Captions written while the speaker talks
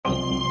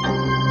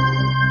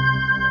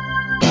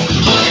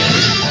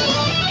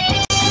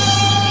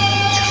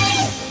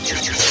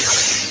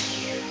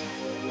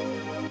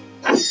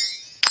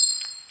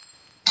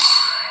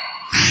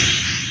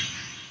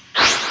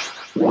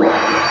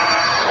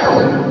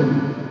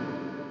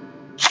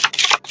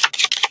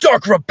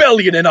Dark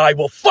Rebellion and I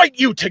will fight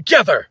you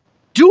together!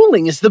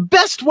 Dueling is the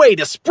best way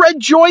to spread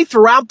joy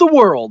throughout the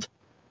world.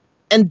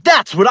 And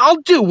that's what I'll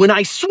do when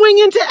I swing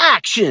into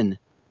action!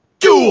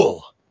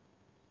 Duel!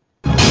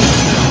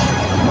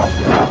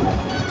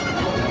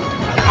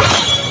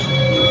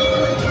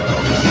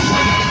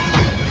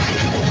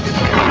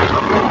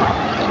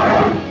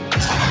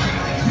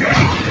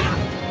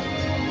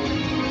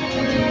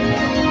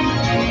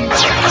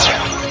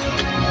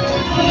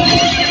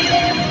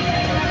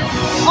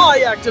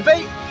 I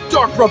activate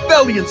Dark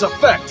Rebellion's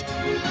effect!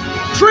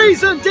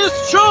 Treason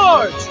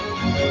Discharge!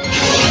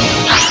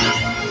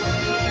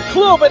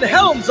 Cloven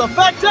Helm's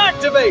effect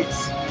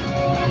activates!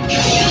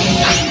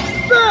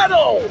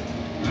 Battle!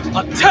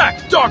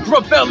 Attack Dark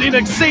Rebellion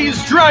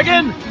Xyz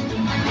Dragon!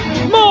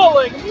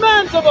 Mauling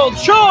Mandible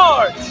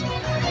Charge!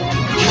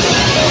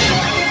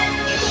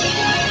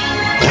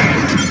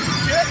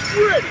 Get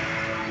ready!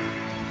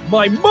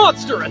 My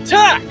monster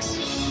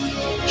attacks!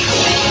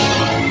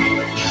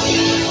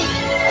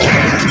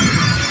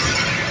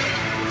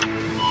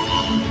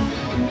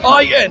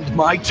 I end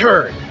my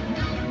turn.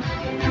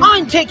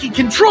 I'm taking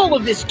control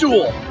of this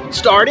duel,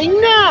 starting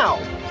now.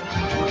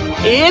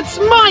 It's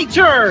my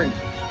turn.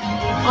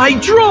 I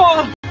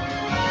draw.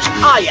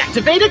 I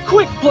activate a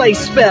quick play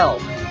spell.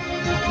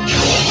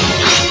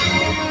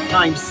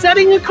 I'm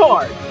setting a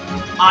card.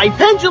 I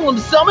pendulum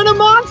summon a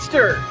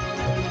monster.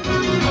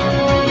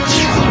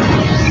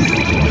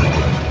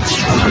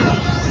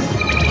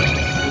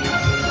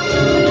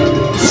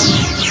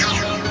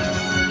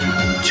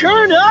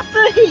 Turn up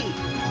the heat.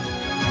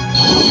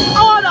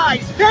 Odd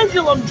Eyes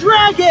Pendulum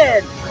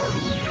Dragon!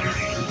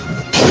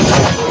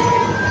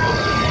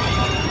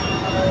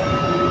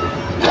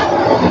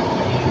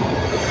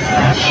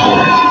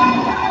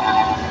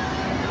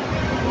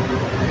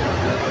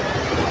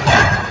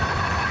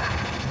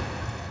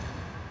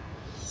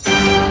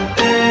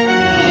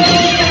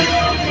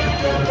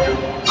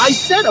 I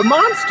said a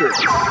monster!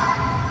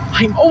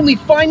 I'm only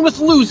fine with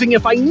losing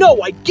if I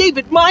know I gave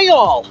it my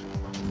all!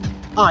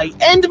 I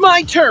end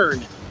my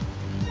turn!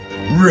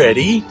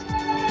 Ready?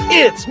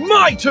 It's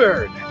my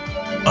turn!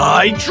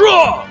 I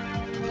draw!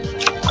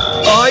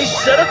 I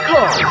set a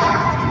card!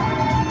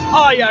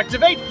 I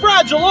activate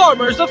Fragile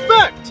Armor's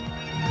effect!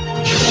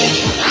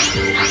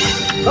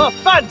 The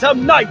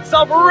Phantom Knights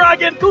of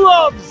Ragged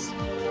Gloves!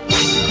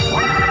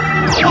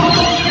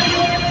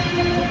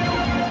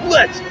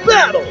 Let's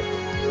battle!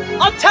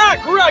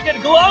 Attack,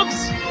 Ragged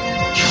Gloves!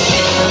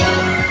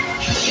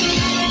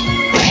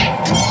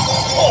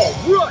 All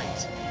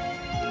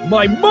right!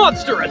 My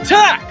monster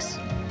attacks!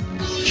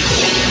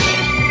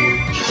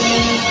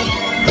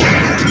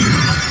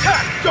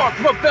 Attack Dark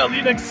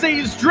Rebellion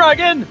Xyz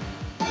Dragon!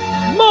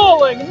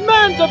 Mauling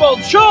Mandible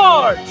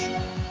Charge!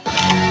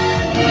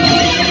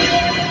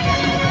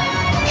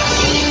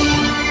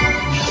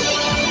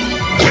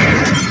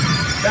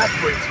 That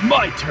brings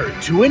my turn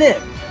to an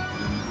end.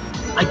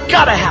 I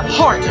gotta have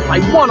heart if I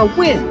want to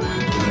win.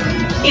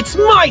 It's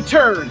my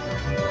turn.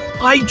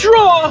 I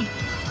draw.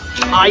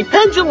 I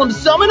pendulum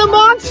summon a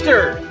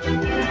monster.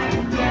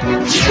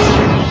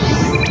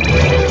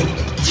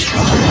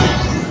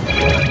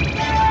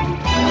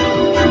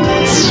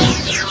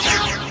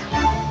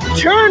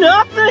 Turn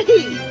up the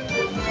heat.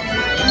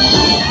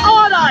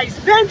 Odd Eyes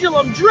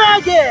Pendulum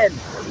Dragon.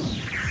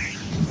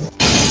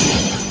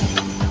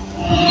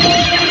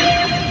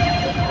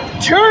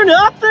 Turn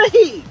up the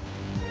heat.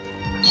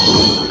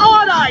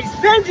 Odd Eyes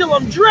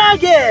Pendulum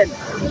Dragon.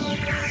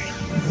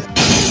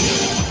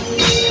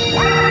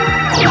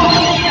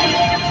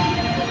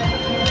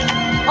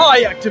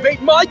 I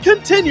activate my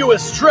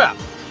continuous trap,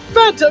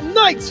 Phantom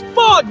Knight's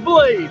Fog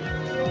Blade.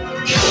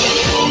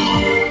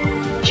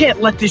 Can't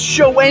let this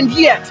show end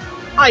yet.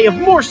 I have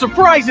more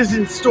surprises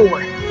in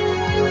store.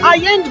 I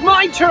end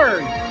my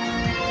turn.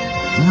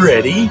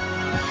 Ready?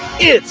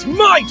 It's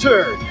my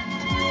turn.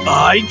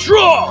 I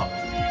draw.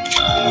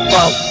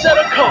 I'll set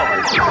a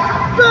card.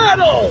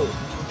 Battle!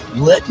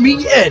 Let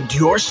me end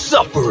your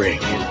suffering.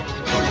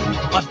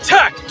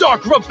 Attack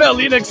Dark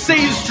Rebellion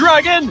Xyz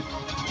Dragon!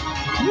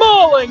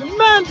 Mauling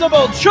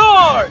Mandible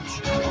Charge!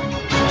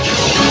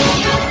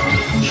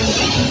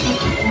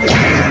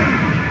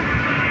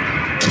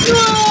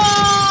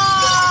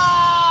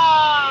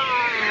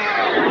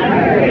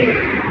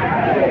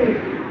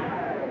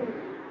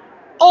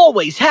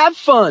 Always have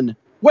fun,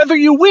 whether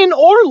you win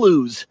or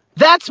lose.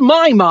 That's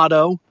my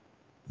motto.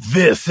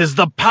 This is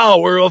the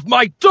power of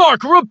my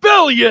Dark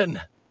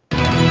Rebellion!